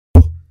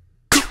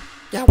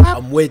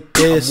I'm with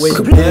this.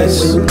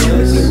 Complexion.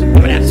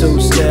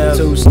 Two-step.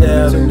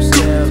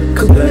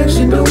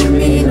 Complexion don't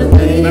mean a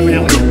thing.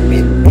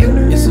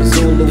 It's a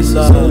Zulu. It's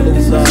all.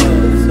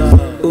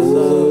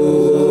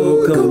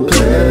 Ooh,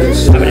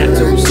 complexion.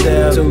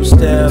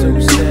 Two-step.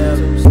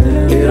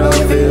 It all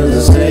feels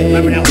the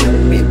same.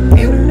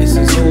 It's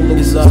a Zulu.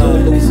 It's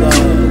all.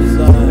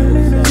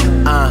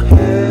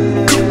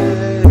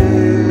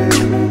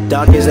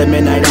 Dark is the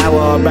midnight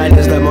hour, bright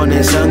as the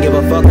morning sun. Give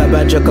a fuck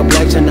about your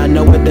complexion, I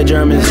know what the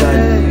Germans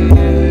done.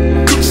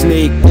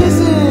 Sneak me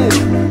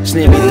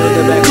through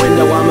the back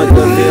window, I'm a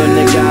good feel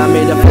nigga. I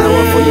made a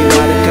flower for you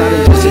out of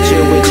college just to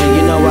chill with you.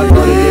 You know I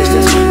go the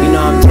distance, you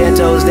know I'm 10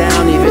 toes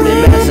down, even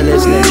in master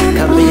listening.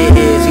 Cover your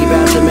ears, keep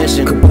out the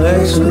mission.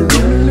 Complexion.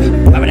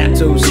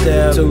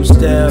 Two-step.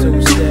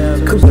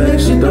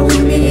 Complexion don't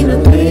mean a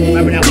thing.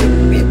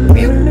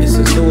 It's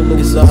a Zulu.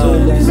 It's all.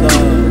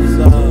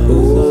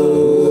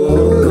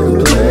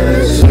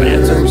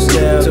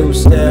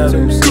 Two-step.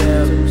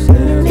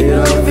 It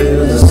all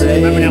feels the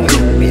same.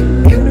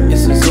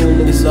 It's a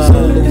Zulu. It's all.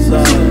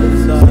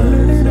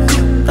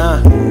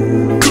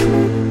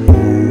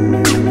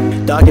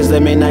 Dark as the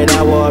midnight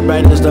hour,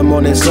 bright as the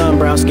morning sun.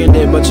 Brown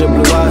skinned but your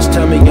blue eyes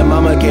tell me your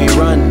mama can't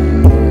run.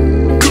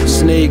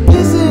 Sneak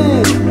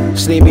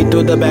me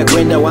through the back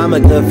window, I'm a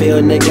good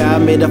feel nigga. I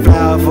made a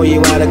flower for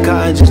you out of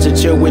cotton just to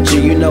chill with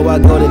you. You know I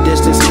go the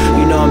distance,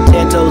 you know I'm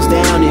 10 toes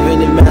down,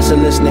 even if master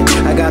listening.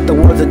 I got the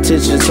world's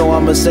attention, so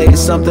I'ma say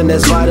something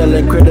that's vital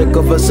and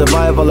critical for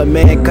survival of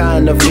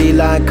mankind. The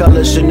feline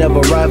colors should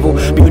never rival.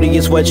 Beauty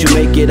is what you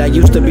make it. I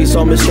used to be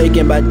so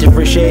mistaken by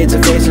different shades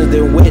of faces.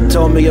 Then wit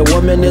told me a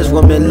woman is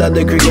woman, love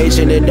the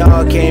creation. It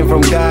all came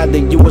from God,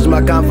 then you was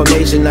my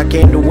confirmation. I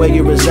came to where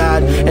you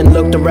reside and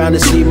looked around to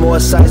see more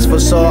sights for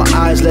sore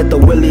eyes. Let the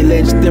Willie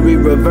Lynch theory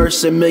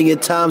reverse a million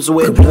times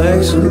with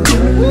complexion.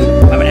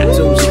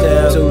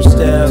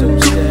 Two-step.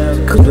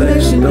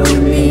 Complexion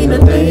don't mean a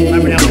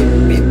thing.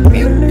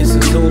 It's a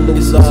Zulu.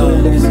 It's all.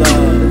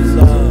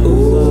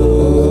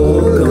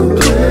 Ooh,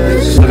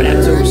 complexion.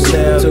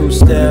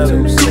 Two-step.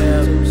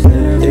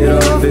 It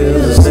all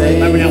feels the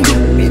same.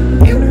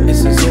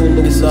 It's a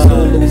Zulu. It's all.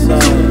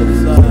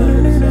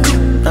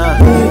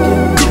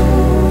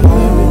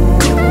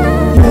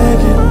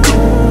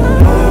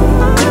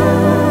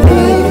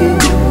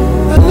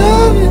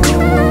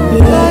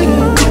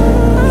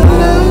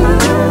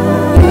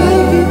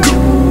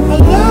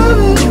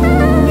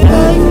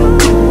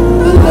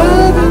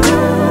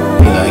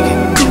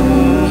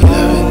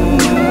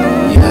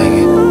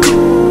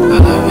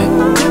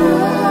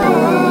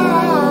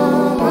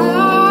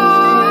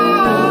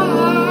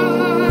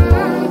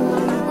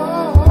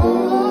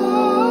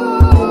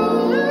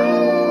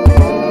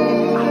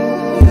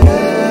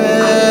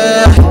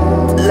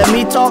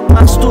 Talk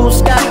my stool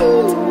sky.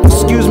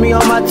 Excuse me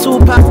on my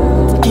Tupac.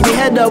 Keep your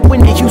head up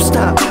when you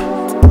stop.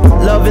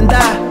 Love and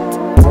die.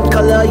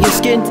 Color your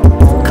skin,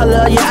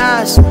 color your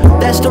eyes.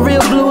 That's the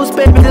real blues,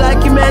 baby,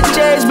 like you met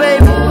Jay's,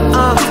 baby.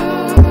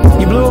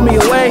 You blew me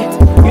away.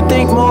 You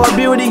think more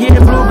beauty in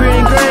blue, green,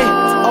 and gray.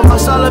 On my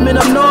Solomon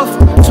up north,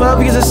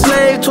 12 years a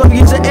slave, 12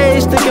 years of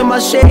age, thinking my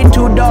shade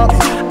too dark.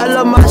 I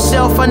love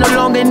myself, I no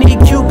longer need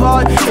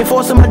Cupid.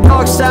 Enforcing my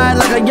dark side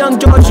like a young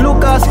George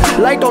Lucas.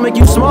 Light don't make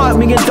you smart,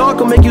 me and dark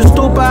will make you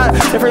stupid.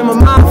 They frame my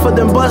mind for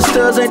them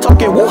busters, ain't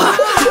talking woo-ha.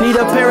 Need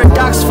a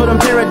paradox for them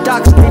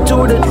paradox, they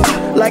tutored.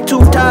 Like two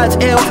tides,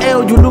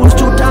 LL, you lose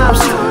 2 times.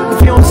 If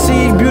you don't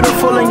see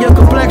beautiful in your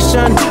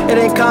complexion, it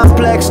ain't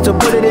complex to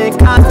put it in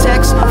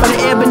context. From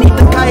the air beneath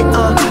the kite,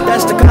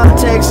 that's the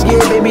context. Yeah,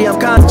 baby, I'm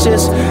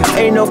conscious,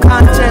 ain't no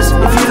contest.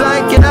 If you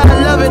like it,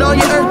 I love it, all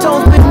your earth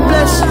tones been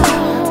blessed.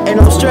 Ain't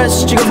no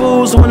stress,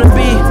 jigaboos wanna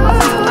be.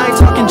 I ain't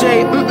talking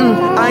J,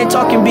 I ain't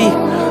talking B.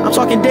 I'm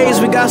talking days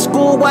we got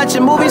school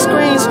watching movie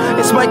screens.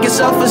 It's spike your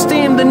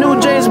self-esteem, the new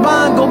James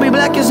Bond gon' be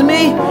black as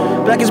me.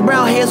 Black as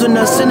brown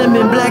hazelnut,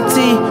 cinnamon, black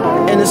tea.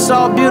 And it's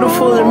all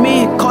beautiful to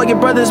me. Call your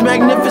brothers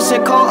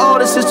magnificent, call all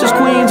the sisters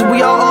queens.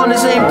 We all on the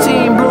same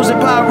team, blues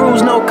and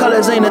pyrus, no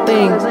colors ain't a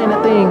thing.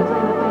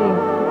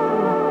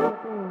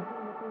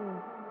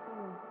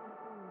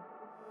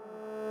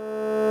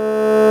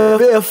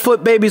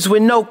 Barefoot babies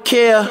with no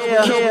care.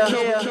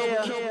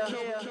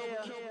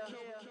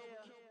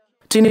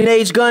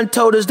 Teenage gun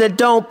toters that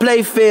don't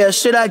play fair.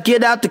 Should I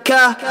get out the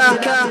car?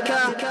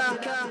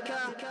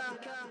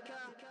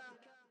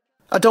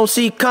 I don't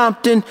see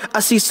Compton, I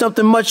see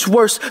something much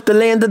worse. The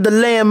land of the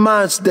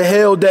landmines, the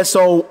hell that's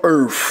on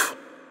earth.